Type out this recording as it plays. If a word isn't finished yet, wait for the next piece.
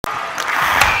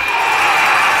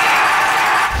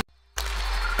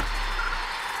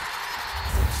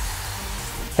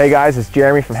Hey guys, it's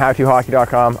Jeremy from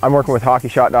HowToHockey.com. I'm working with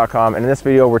HockeyShot.com, and in this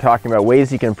video we're talking about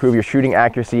ways you can improve your shooting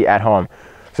accuracy at home.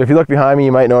 So if you look behind me,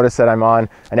 you might notice that I'm on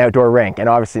an outdoor rink, and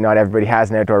obviously not everybody has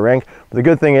an outdoor rink, but the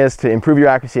good thing is to improve your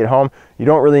accuracy at home, you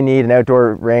don't really need an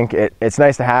outdoor rink. It's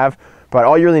nice to have, but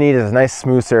all you really need is a nice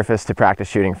smooth surface to practice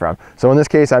shooting from. So in this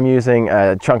case, I'm using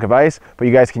a chunk of ice, but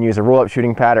you guys can use a roll-up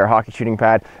shooting pad or a hockey shooting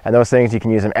pad, and those things you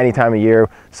can use them any time of year,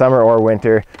 summer or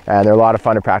winter, and they're a lot of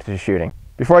fun to practice shooting.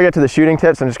 Before I get to the shooting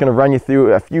tips, I'm just going to run you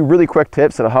through a few really quick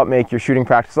tips that'll help make your shooting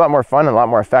practice a lot more fun and a lot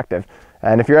more effective.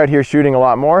 And if you're out here shooting a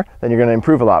lot more, then you're going to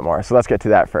improve a lot more. So let's get to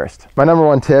that first. My number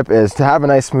one tip is to have a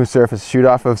nice smooth surface to shoot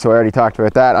off of. So I already talked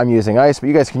about that. I'm using ice, but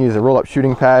you guys can use a roll-up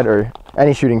shooting pad or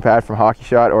any shooting pad from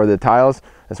HockeyShot or the tiles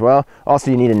as well. Also,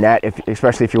 you need a net,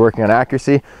 especially if you're working on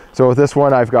accuracy. So with this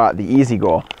one, I've got the Easy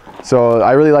Goal. So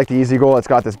I really like the Easy Goal. It's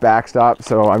got this backstop,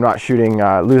 so I'm not shooting,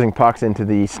 losing pucks into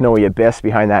the snowy abyss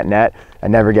behind that net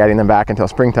and never getting them back until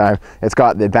springtime. It's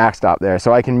got the backstop there,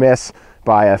 so I can miss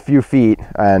by a few feet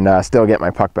and still get my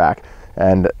puck back.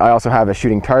 And I also have a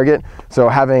shooting target. So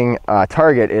having a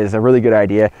target is a really good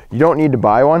idea. You don't need to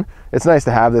buy one. It's nice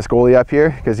to have this goalie up here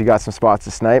because you got some spots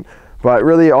to snipe. But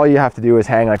really all you have to do is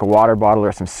hang like a water bottle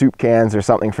or some soup cans or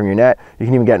something from your net. You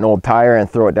can even get an old tire and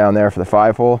throw it down there for the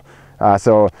 5-hole.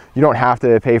 So you don't have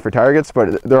to pay for targets,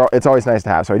 but it's always nice to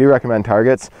have. So I do recommend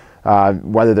targets,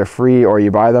 whether they're free or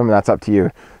you buy them, that's up to you.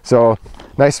 So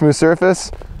nice smooth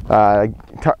surface,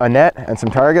 a net and some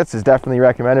targets is definitely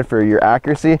recommended for your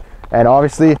accuracy. And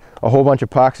obviously a whole bunch of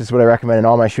pucks is what I recommend in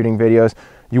all my shooting videos.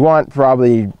 You want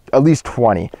probably at least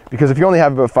 20, because if you only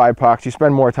have about 5 pucks, you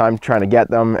spend more time trying to get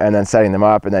them and then setting them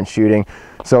up and then shooting.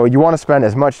 So you want to spend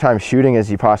as much time shooting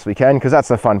as you possibly can, because that's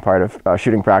the fun part of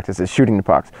shooting practice, is shooting the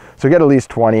pucks. So get at least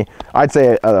 20. I'd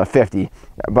say 50,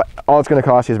 but all it's going to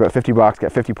cost you is about 50 bucks.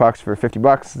 Get 50 pucks for 50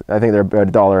 bucks. I think they're about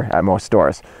 $1 at most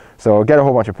stores. So get a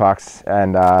whole bunch of pucks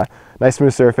and nice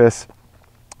smooth surface.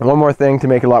 One more thing to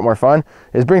make it a lot more fun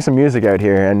is bring some music out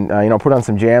here and put on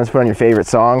some jams, put on your favorite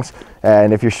songs.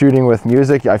 And if you're shooting with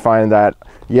music, I find that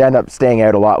you end up staying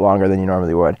out a lot longer than you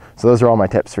normally would. So those are all my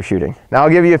tips for shooting. Now I'll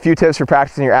give you a few tips for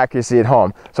practicing your accuracy at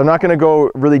home. So I'm not going to go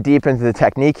really deep into the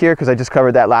technique here because I just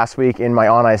covered that last week in my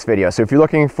on ice video. So if you're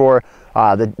looking for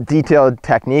the detailed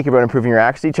technique about improving your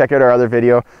accuracy, check out our other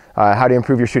video, how to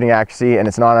improve your shooting accuracy, and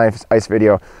it's an on ice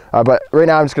video. But right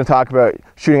now I'm just going to talk about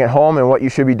shooting at home and what you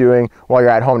should be doing while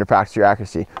you're at home to practice your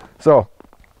accuracy. So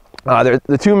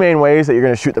the two main ways that you're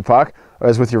going to shoot the puck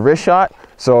is with your wrist shot.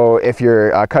 So if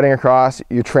you're cutting across,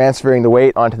 you're transferring the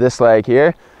weight onto this leg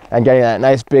here and getting that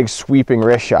nice big sweeping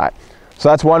wrist shot. So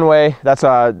that's one way. That's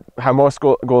how most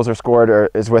goals are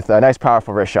scored, is with a nice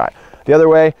powerful wrist shot. The other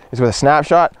way is with a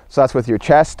snapshot. So that's with your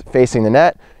chest facing the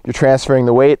net. You're transferring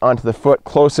the weight onto the foot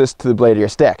closest to the blade of your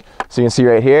stick. So you can see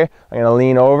right here, I'm going to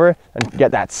lean over and get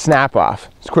that snap off.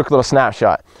 It's a quick little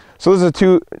snapshot. So those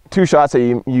are two shots that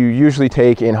you usually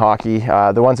take in hockey,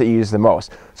 the ones that you use the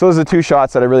most. So those are the two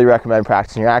shots that I really recommend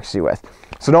practicing your accuracy with.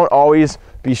 So don't always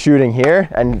be shooting here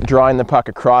and drawing the puck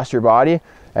across your body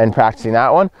and practicing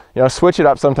that one. Switch it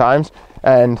up sometimes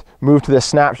and move to this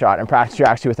snapshot and practice your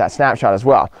accuracy with that snapshot as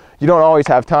well. You don't always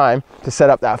have time to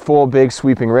set up that full big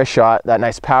sweeping wrist shot, that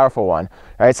nice powerful one,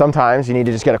 right? Sometimes you need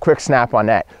to just get a quick snap on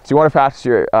net. So you want to practice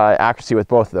your accuracy with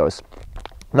both of those.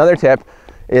 Another tip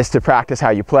is to practice how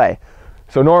you play.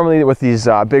 So normally with these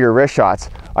bigger wrist shots,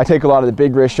 I take a lot of the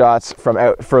big wrist shots from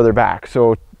out further back.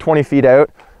 So 20 feet out,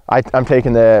 I'm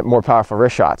taking the more powerful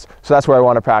wrist shots. So that's where I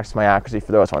want to practice my accuracy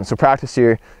for those ones. So practice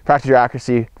your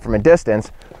accuracy from a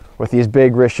distance with these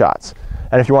big wrist shots.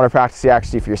 And if you want to practice the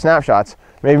accuracy for your snapshots,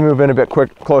 maybe move in a bit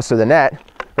close to the net,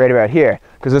 right about here.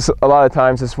 Because a lot of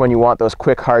times this is when you want those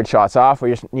quick hard shots off, where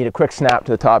you just need a quick snap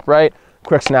to the top right,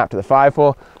 quick snap to the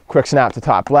 5-hole, quick snap to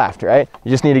top left, right?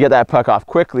 You just need to get that puck off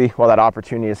quickly while that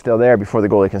opportunity is still there before the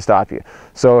goalie can stop you.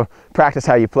 So practice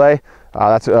how you play.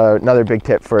 That's another big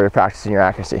tip for practicing your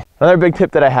accuracy. Another big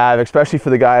tip that I have, especially for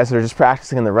the guys that are just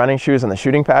practicing in the running shoes and the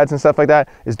shooting pads and stuff like that,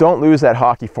 is don't lose that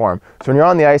hockey form. So when you're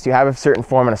on the ice, you have a certain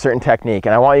form and a certain technique,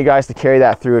 and I want you guys to carry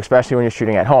that through, especially when you're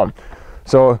shooting at home.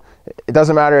 So it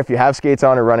doesn't matter if you have skates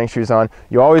on or running shoes on,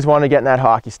 you always want to get in that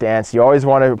hockey stance. You always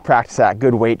want to practice that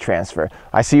good weight transfer.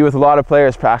 I see with a lot of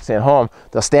players practicing at home,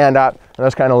 they'll stand up and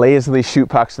just kind of lazily shoot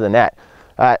pucks to the net.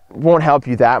 Won't help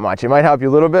you that much. It might help you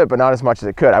a little bit, but not as much as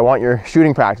it could. I want your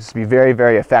shooting practice to be very,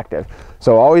 very effective.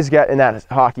 So always get in that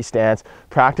hockey stance,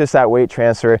 practice that weight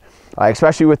transfer,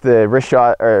 especially with the wrist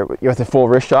shot or with the full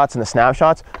wrist shots and the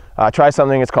snapshots. Try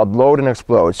something, it's called load and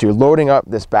explode. So you're loading up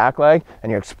this back leg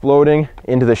and you're exploding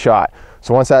into the shot.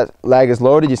 So once that leg is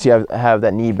loaded, you see I have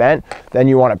that knee bent, then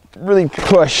you want to really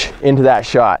push into that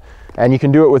shot. And you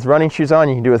can do it with running shoes on,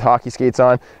 you can do it with hockey skates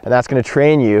on, and that's going to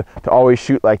train you to always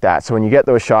shoot like that. So when you get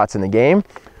those shots in the game,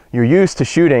 you're used to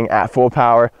shooting at full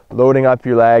power, loading up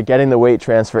your leg, getting the weight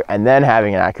transfer, and then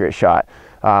having an accurate shot.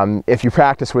 If you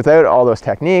practice without all those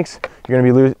techniques, you're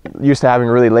going to be used to having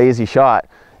a really lazy shot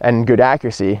and good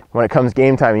accuracy. When it comes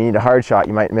game time and you need a hard shot,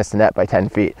 you might miss the net by 10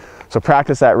 feet. So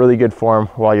practice that really good form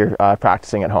while you're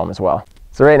practicing at home as well.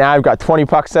 So right now I've got 20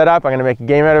 pucks set up. I'm going to make a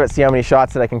game out of it, see how many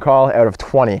shots that I can call out of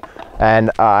 20.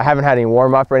 And I haven't had any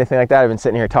warm up or anything like that. I've been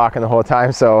sitting here talking the whole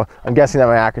time, so I'm guessing that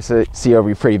my accuracy will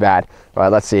be pretty bad.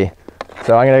 But let's see.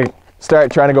 So I'm going to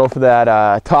start trying to go for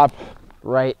that top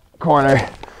right corner.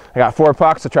 I got 4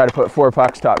 pucks, so try to put 4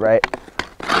 pucks top right.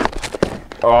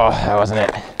 Oh, that wasn't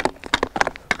it.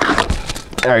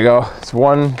 There we go. It's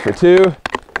 1 for 2.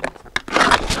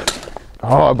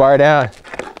 Oh, a bar down.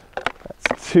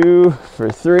 That's 2 for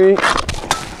 3.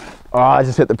 Oh, I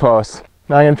just hit the post.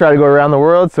 Now I'm going to try to go around the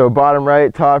world. So bottom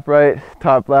right, top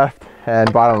left,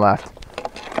 and bottom left.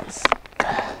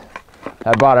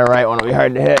 That bottom right one will be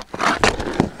hard to hit.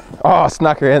 Oh,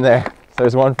 snuck her in there. So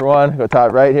there's 1 for 1. Go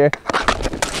top right here.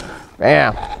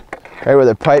 Bam. Right where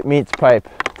the pipe meets pipe.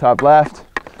 Top left.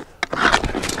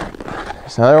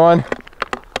 There's another one.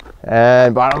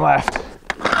 And bottom left.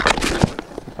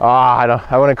 Oh,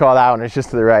 I wouldn't call that one. It's just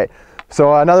to the right.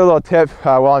 So another little tip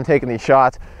while I'm taking these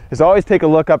shots is always take a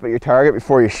look up at your target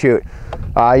before you shoot.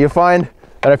 You'll find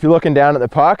that if you're looking down at the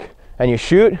puck and you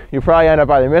shoot, you probably end up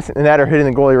either missing the net or hitting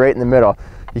the goalie right in the middle.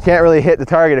 You can't really hit the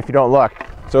target if you don't look.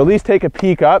 So at least take a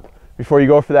peek up before you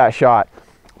go for that shot.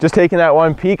 Just taking that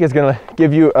one peek is going to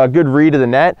give you a good read of the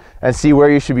net and see where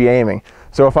you should be aiming.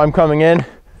 So if I'm coming in and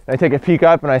I take a peek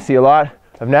up and I see a lot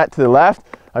of net to the left,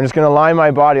 I'm just going to line my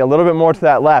body a little bit more to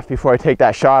that left before I take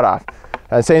that shot off.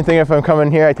 And same thing if I'm coming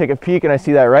here, I take a peek and I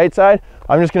see that right side,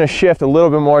 I'm just going to shift a little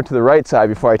bit more to the right side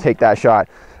before I take that shot.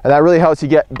 And that really helps you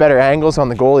get better angles on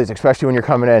the goalies, especially when you're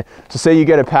coming in. So say you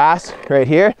get a pass right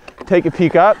here, take a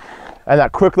peek up, and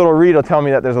that quick little read will tell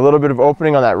me that there's a little bit of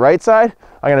opening on that right side.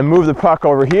 I'm going to move the puck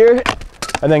over here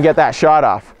and then get that shot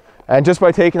off. And just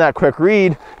by taking that quick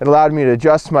read, it allowed me to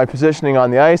adjust my positioning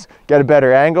on the ice, get a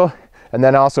better angle, and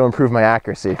then also improve my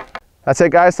accuracy. That's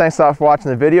it, guys. Thanks a lot for watching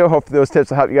the video. Hopefully those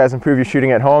tips will help you guys improve your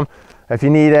shooting at home. If you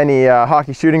need any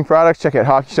hockey shooting products, check out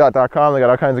HockeyShot.com. They got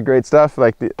all kinds of great stuff,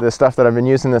 like the stuff that I've been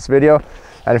using in this video.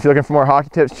 And if you're looking for more hockey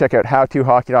tips, check out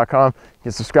HowToHockey.com. You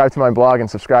can subscribe to my blog and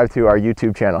subscribe to our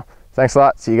YouTube channel. Thanks a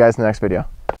lot. See you guys in the next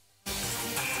video.